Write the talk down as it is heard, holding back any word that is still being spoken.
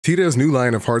Tito's new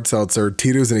line of hard seltzer,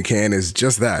 Tito's in a can, is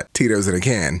just that, Tito's in a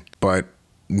can. But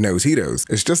no Tito's.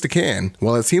 It's just a can.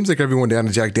 While it seems like everyone down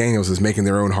at Jack Daniels is making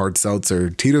their own hard seltzer,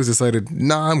 Tito's decided,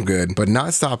 nah, I'm good. But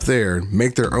not stop there.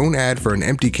 Make their own ad for an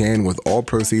empty can with all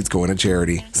proceeds going to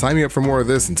charity. Sign me up for more of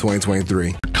this in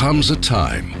 2023. Comes a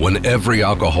time when every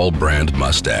alcohol brand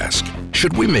must ask,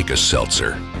 should we make a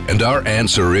seltzer? And our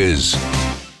answer is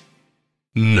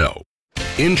no.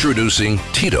 Introducing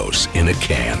Tito's in a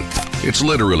can. It's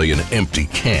literally an empty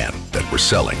can that we're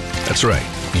selling. That's right.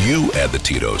 You add the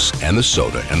Tito's and the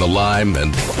soda and the lime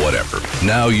and whatever.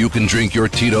 Now you can drink your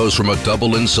Tito's from a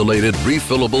double-insulated,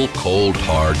 refillable, cold,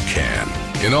 hard can.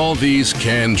 In all these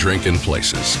can-drinking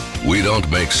places, we don't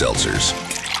make seltzers.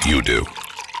 You do.